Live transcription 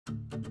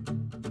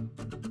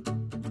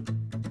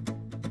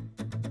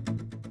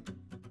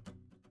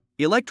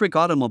Electric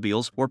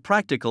automobiles were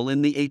practical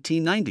in the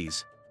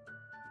 1890s.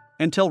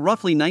 Until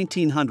roughly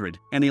 1900,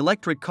 an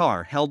electric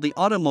car held the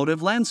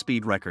automotive land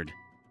speed record.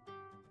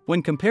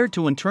 When compared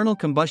to internal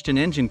combustion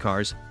engine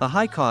cars, the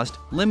high cost,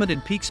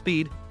 limited peak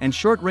speed, and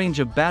short range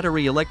of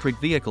battery electric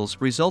vehicles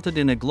resulted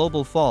in a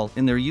global fall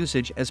in their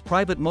usage as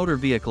private motor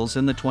vehicles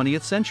in the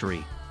 20th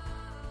century.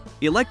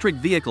 Electric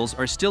vehicles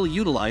are still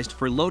utilized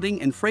for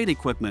loading and freight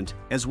equipment,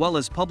 as well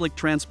as public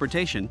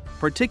transportation,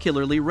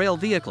 particularly rail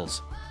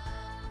vehicles.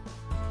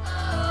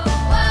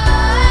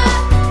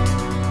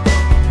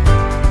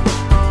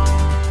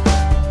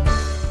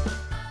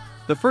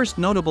 The first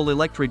notable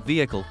electric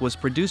vehicle was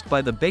produced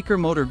by the Baker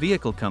Motor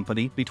Vehicle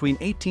Company between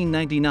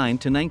 1899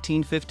 to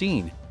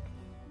 1915.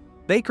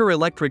 Baker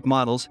electric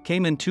models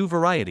came in two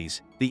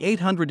varieties, the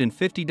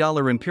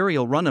 $850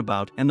 Imperial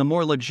Runabout and the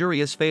more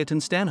luxurious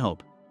Phaeton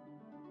Stanhope.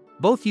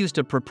 Both used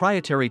a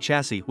proprietary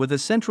chassis with a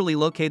centrally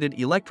located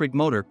electric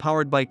motor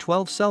powered by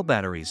 12-cell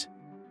batteries.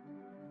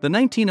 The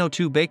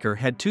 1902 Baker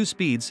had two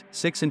speeds,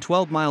 6 and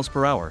 12 miles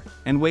per hour,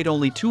 and weighed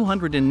only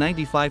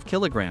 295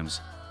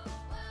 kilograms.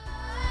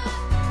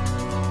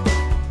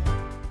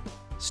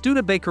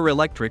 Studebaker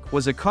Electric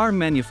was a car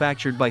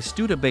manufactured by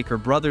Studebaker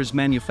Brothers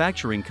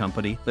Manufacturing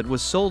Company that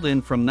was sold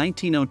in from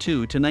 1902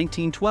 to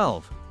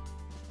 1912.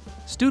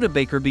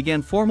 Studebaker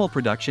began formal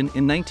production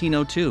in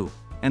 1902,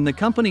 and the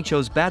company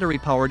chose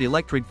battery-powered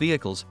electric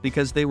vehicles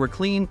because they were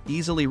clean,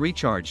 easily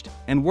recharged,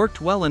 and worked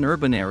well in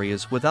urban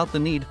areas without the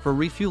need for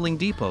refueling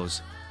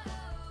depots.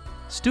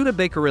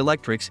 Studebaker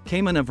Electrics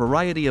came in a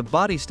variety of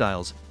body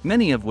styles,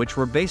 many of which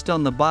were based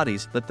on the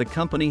bodies that the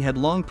company had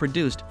long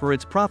produced for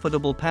its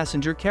profitable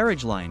passenger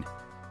carriage line.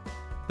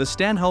 The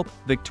Stanhope,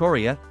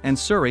 Victoria, and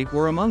Surrey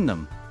were among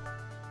them.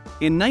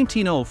 In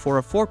 1904,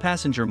 a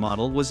 4-passenger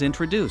model was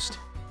introduced.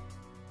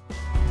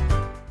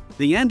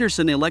 The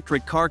Anderson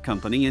Electric Car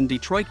Company in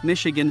Detroit,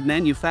 Michigan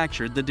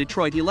manufactured the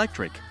Detroit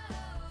Electric.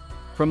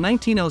 From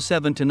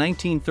 1907 to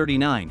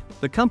 1939,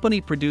 the company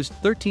produced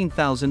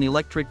 13,000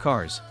 electric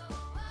cars.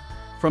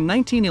 From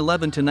 1911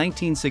 to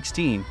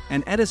 1916,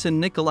 an Edison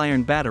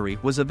nickel-iron battery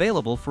was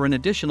available for an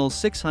additional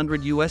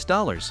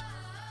 $600.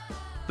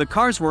 The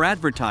cars were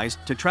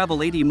advertised to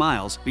travel 80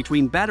 miles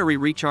between battery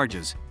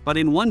recharges, but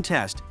in one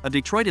test, a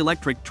Detroit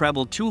Electric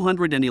traveled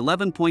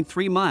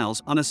 211.3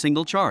 miles on a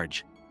single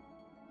charge.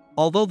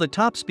 Although the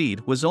top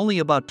speed was only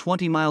about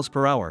 20 miles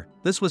per hour,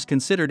 this was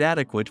considered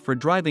adequate for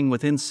driving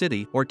within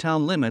city or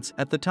town limits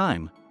at the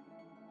time.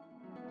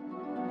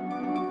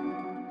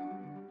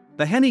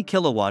 The Henny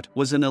Kilowatt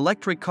was an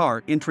electric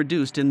car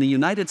introduced in the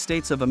United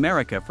States of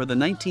America for the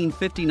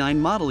 1959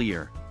 model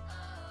year.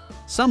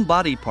 Some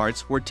body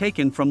parts were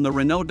taken from the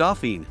Renault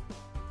Dauphine.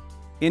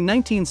 In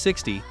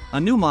 1960, a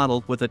new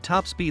model with a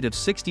top speed of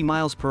 60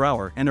 miles per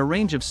hour and a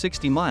range of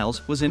 60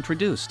 miles was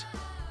introduced.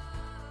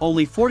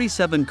 Only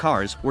 47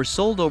 cars were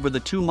sold over the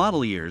two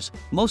model years,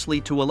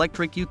 mostly to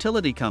electric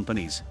utility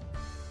companies.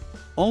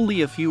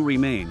 Only a few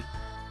remain.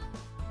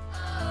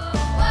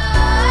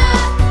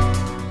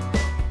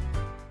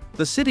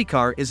 The City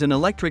Car is an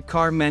electric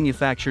car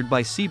manufactured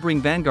by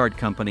Sebring Vanguard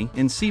Company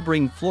in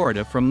Sebring,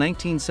 Florida from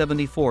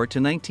 1974 to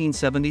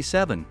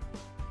 1977.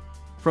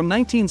 From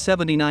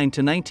 1979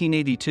 to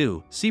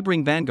 1982,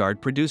 Sebring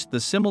Vanguard produced the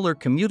similar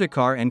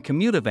Commutacar and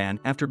Commutavan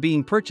after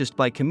being purchased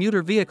by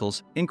Commuter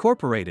Vehicles,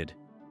 Incorporated.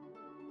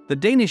 The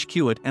Danish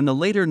Kiewit and the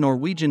later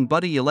Norwegian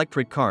Buddy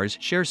electric cars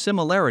share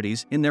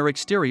similarities in their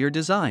exterior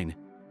design.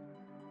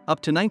 Up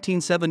to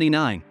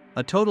 1979,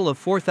 a total of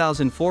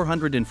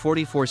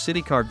 4,444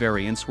 City Car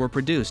variants were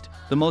produced,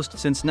 the most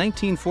since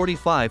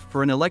 1945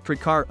 for an electric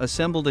car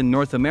assembled in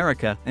North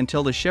America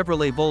until the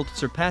Chevrolet Volt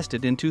surpassed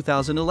it in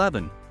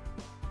 2011.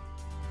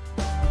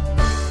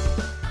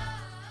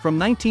 From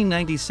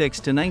 1996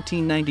 to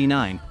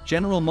 1999,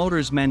 General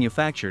Motors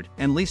manufactured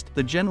and leased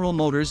the General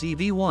Motors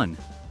EV1.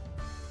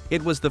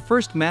 It was the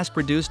first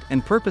mass-produced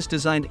and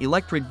purpose-designed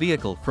electric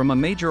vehicle from a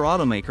major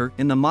automaker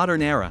in the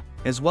modern era,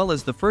 as well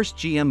as the first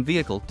GM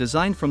vehicle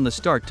designed from the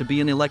start to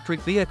be an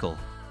electric vehicle.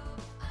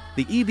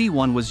 The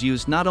EV1 was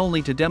used not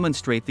only to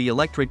demonstrate the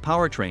electric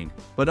powertrain,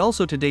 but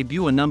also to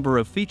debut a number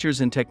of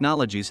features and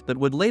technologies that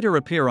would later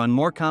appear on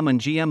more common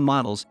GM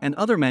models and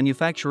other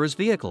manufacturers'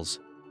 vehicles.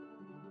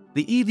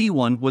 The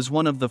EV1 was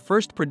one of the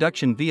first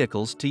production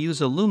vehicles to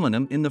use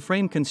aluminum in the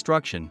frame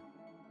construction.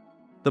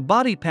 The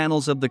body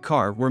panels of the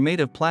car were made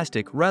of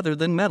plastic rather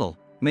than metal,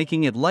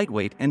 making it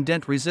lightweight and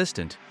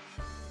dent-resistant.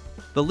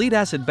 The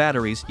lead-acid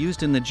batteries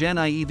used in the Gen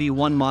I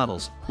EV1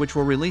 models, which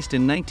were released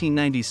in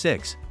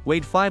 1996,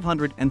 weighed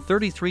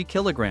 533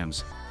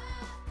 kilograms.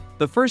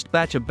 The first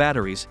batch of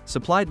batteries,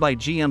 supplied by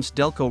GM's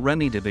Delco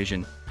Remy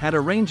division, had a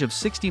range of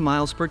 60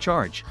 miles per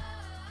charge.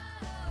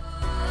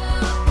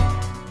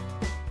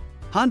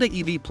 Honda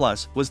EV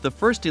Plus was the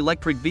first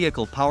electric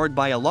vehicle powered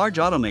by a large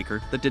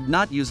automaker that did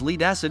not use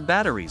lead-acid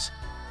batteries.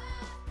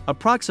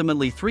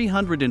 Approximately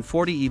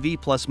 340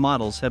 EV Plus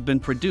models have been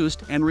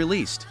produced and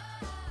released.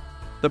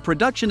 The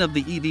production of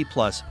the EV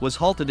Plus was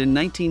halted in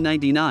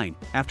 1999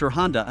 after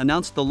Honda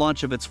announced the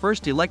launch of its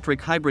first electric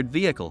hybrid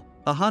vehicle,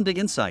 a Honda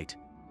Insight.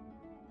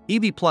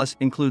 EV Plus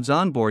includes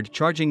onboard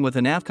charging with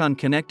an Avcon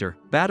connector,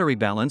 battery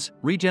balance,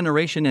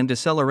 regeneration and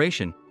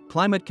deceleration,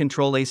 climate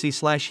control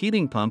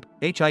AC/heating pump,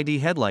 HID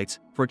headlights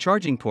for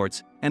charging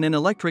ports, and an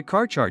electric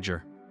car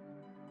charger.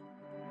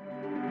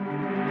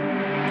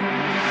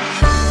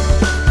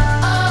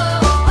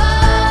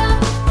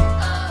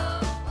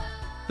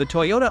 The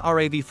Toyota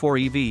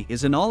RAV4 EV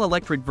is an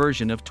all-electric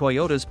version of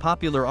Toyota's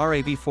popular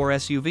RAV4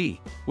 SUV,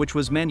 which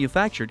was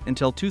manufactured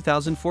until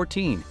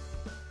 2014.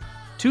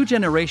 Two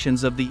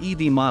generations of the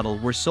EV model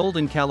were sold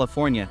in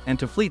California and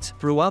to fleets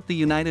throughout the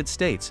United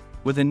States,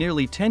 with a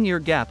nearly 10-year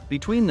gap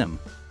between them.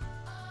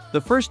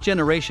 The first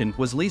generation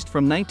was leased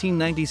from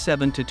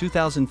 1997 to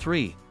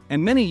 2003,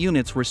 and many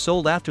units were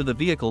sold after the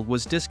vehicle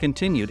was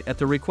discontinued at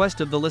the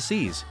request of the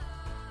lessees.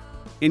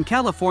 In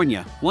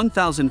California,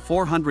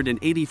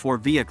 1,484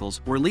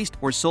 vehicles were leased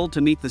or sold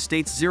to meet the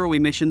state's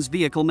zero-emissions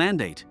vehicle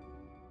mandate.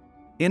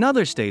 In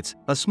other states,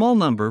 a small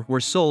number were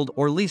sold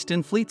or leased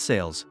in fleet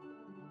sales.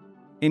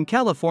 In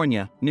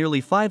California, nearly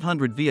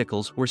 500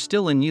 vehicles were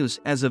still in use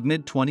as of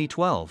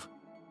mid-2012.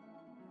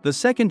 The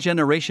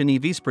second-generation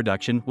EV's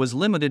production was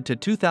limited to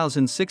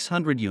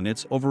 2,600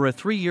 units over a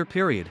 3-year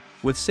period,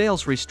 with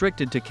sales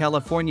restricted to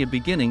California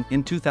beginning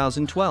in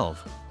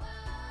 2012.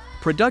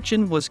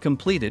 Production was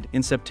completed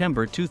in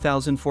September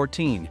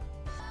 2014.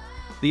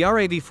 The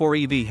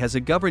RAV4 EV has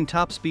a governed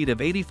top speed of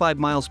 85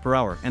 miles per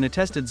hour and a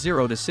tested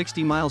 0 to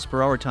 60 miles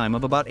per hour time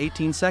of about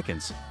 18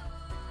 seconds.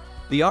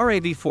 The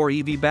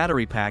RAV4 EV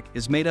battery pack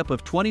is made up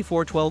of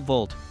 24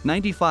 12-volt,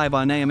 95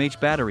 mAh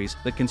batteries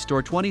that can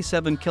store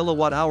 27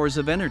 kilowatt-hours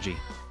of energy.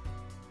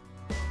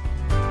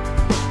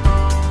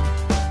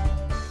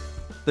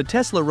 The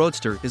Tesla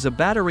Roadster is a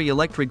battery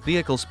electric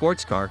vehicle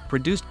sports car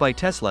produced by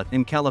Tesla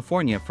in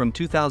California from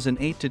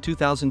 2008 to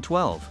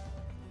 2012.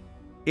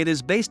 It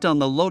is based on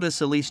the Lotus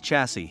Elise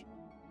chassis.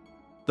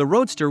 The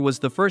Roadster was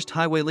the first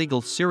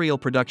highway-legal serial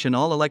production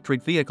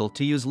all-electric vehicle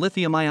to use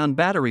lithium-ion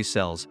battery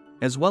cells,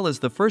 as well as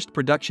the first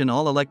production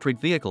all-electric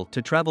vehicle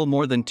to travel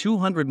more than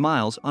 200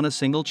 miles on a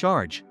single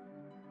charge.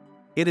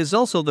 It is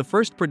also the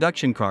first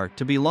production car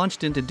to be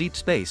launched into deep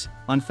space,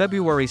 on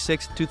February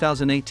 6,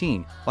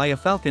 2018, by a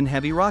Falcon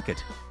Heavy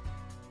rocket.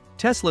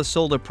 Tesla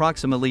sold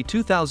approximately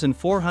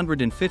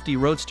 2,450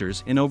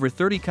 Roadsters in over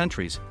 30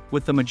 countries,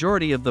 with the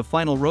majority of the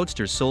final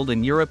Roadsters sold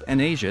in Europe and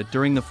Asia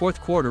during the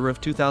fourth quarter of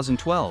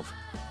 2012.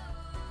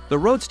 The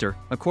Roadster,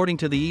 according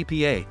to the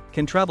EPA,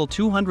 can travel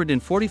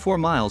 244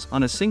 miles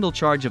on a single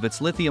charge of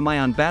its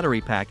lithium-ion battery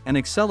pack and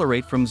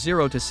accelerate from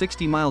 0 to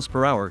 60 miles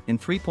per hour in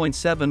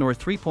 3.7 or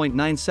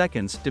 3.9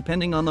 seconds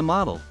depending on the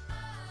model.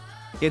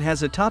 It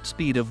has a top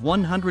speed of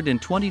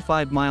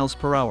 125 miles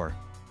per hour.